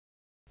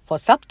For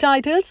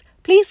subtitles,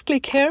 please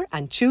click here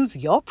and choose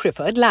your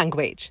preferred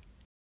language.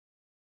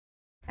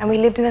 And we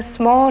lived in a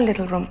small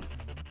little room.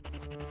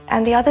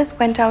 And the others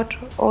went out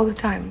all the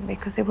time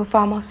because they were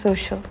far more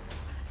social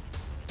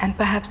and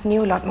perhaps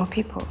knew a lot more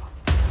people.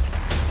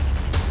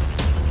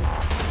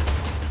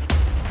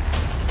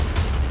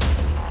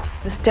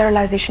 The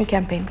sterilization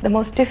campaign, the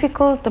most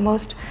difficult, the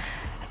most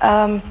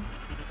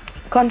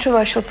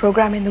controversial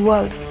program in the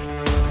world.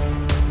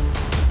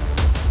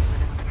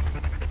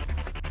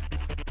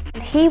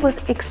 He was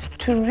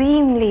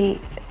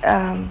extremely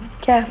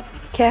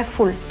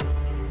careful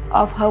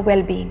of her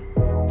well-being.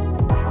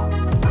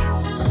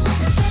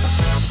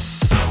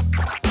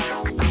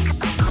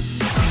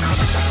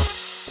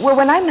 Well,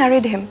 when I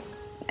married him,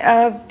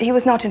 he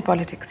was not in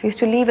politics. He used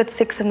to leave at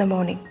 6 in the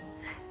morning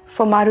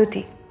for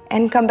Maruti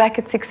and come back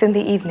at 6 in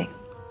the evening.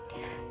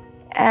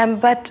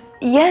 But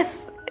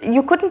yes,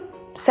 you couldn't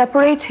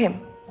separate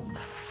him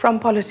from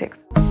politics.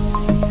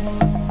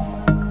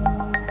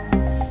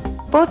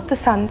 Both the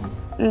sons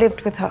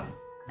lived with her,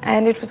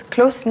 and it was a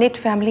close-knit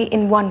family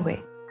in one way.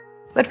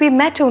 But we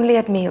met only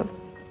at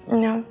meals,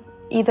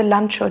 either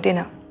lunch or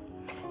dinner.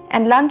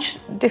 And lunch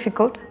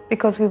difficult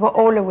because we were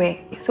all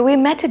away. So we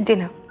met at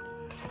dinner.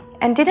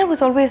 And dinner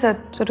was always a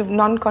sort of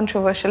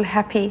non-controversial,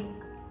 happy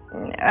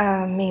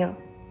meal.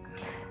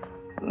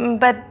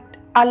 But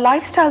our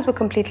lifestyles were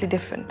completely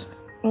different.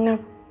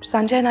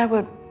 Sanjay and I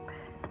were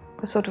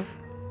sort of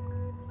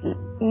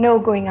no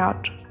going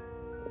out.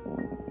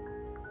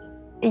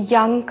 A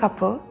young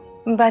couple,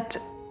 but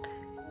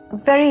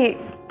very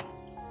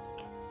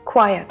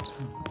quiet.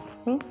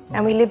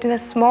 And we lived in a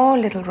small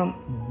little room.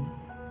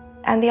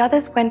 And the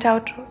others went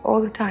out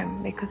all the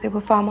time because they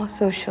were far more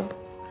social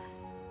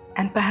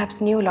and perhaps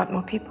knew a lot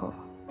more people.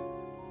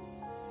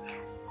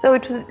 So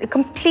it was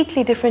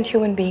completely different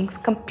human beings,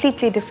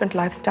 completely different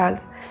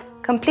lifestyles,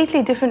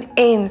 completely different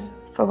aims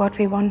for what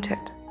we wanted.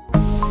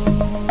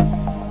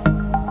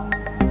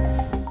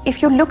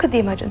 If you look at the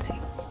emergency,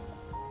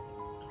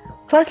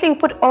 firstly, you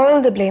put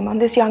all the blame on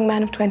this young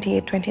man of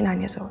 28, 29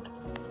 years old,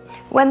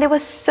 when there were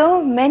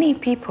so many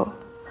people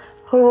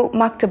who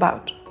mucked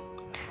about.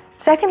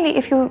 Secondly,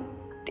 if you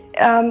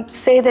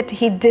say that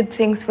he did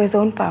things for his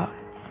own power,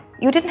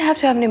 you didn't have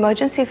to have an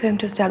emergency for him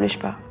to establish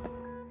power.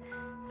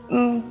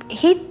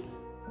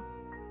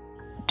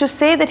 To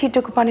say that he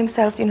took upon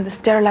himself, the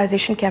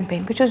sterilization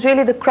campaign, which was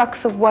really the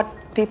crux of what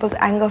people's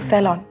anger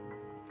fell on.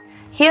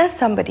 Here's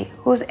somebody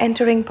who's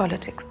entering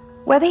politics.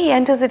 Whether he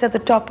enters it at the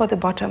top or the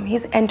bottom,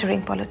 he's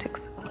entering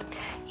politics.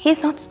 He's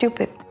not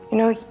stupid.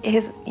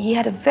 He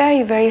had a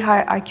very, very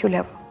high IQ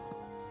level.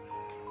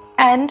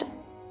 And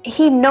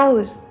he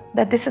knows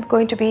that this is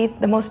going to be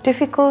the most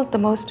difficult, the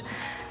most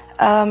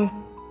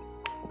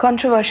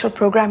controversial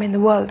program in the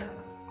world.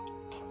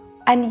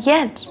 And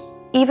yet,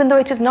 even though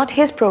it is not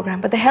his program,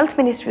 but the Health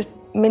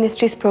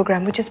Ministry's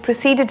program, which has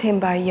preceded him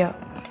by a year,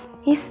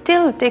 he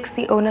still takes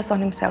the onus on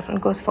himself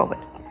and goes forward.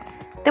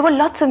 There were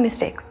lots of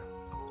mistakes.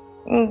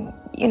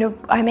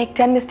 I make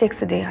 10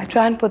 mistakes a day. I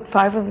try and put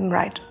 5 of them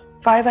right.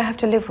 5 I have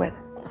to live with.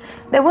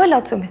 There were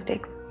lots of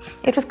mistakes.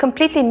 It was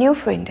completely new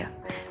for India.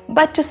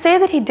 But to say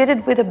that he did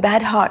it with a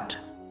bad heart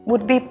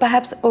would be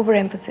perhaps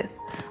overemphasis.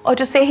 Or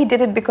to say he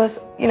did it because,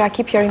 I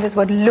keep hearing this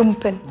word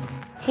lumpen.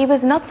 He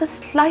was not the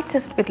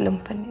slightest bit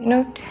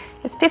lumpen.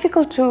 It's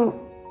difficult to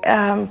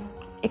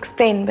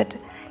explain, but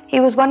he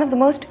was one of the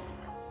most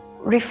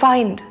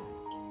refined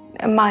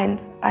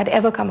minds I'd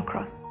ever come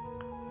across,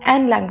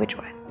 and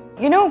language-wise.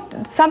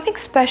 Something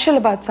special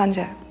about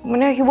Sanjay.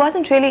 He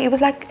wasn't really, it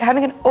was like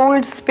having an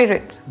old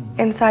spirit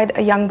inside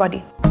a young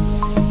body.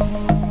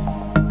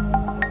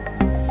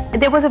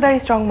 There was a very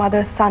strong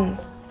mother-son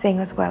thing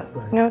as well.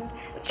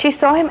 She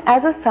saw him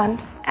as a son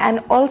and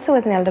also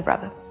as an elder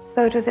brother.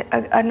 So it was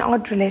an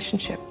odd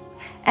relationship.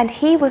 And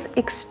he was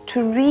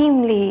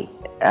extremely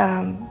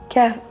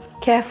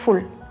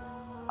careful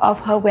of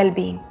her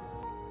well-being.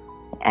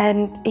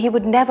 And he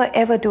would never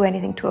ever do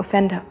anything to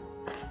offend her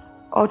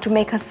or to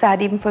make her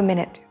sad even for a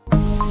minute.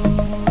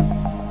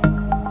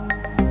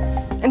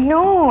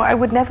 No, I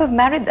would never have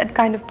married that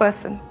kind of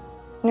person.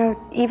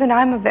 Even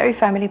I'm a very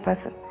family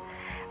person.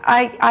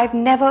 I've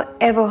never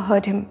ever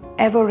heard him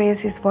ever raise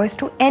his voice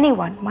to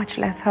anyone, much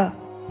less her.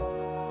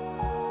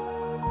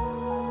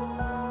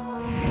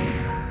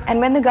 And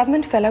when the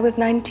government fell, I was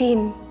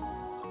 19,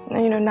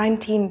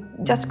 19,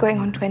 just going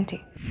on 20.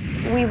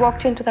 We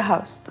walked into the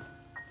house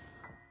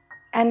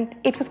and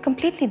it was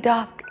completely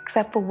dark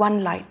except for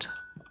one light.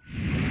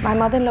 My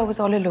mother-in-law was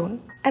all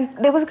alone and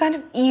there was a kind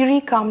of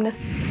eerie calmness.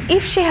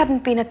 If she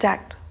hadn't been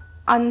attacked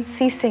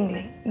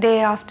unceasingly,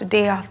 day after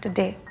day after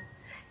day,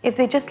 if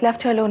they just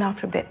left her alone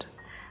after a bit,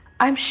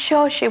 I'm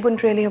sure she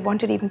wouldn't really have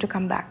wanted even to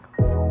come back.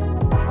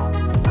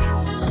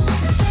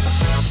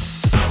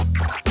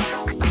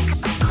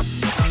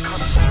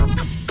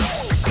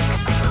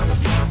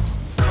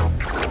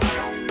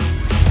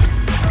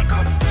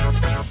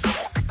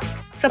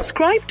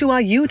 Subscribe to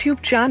our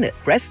YouTube channel,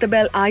 press the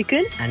bell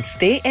icon and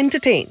stay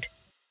entertained.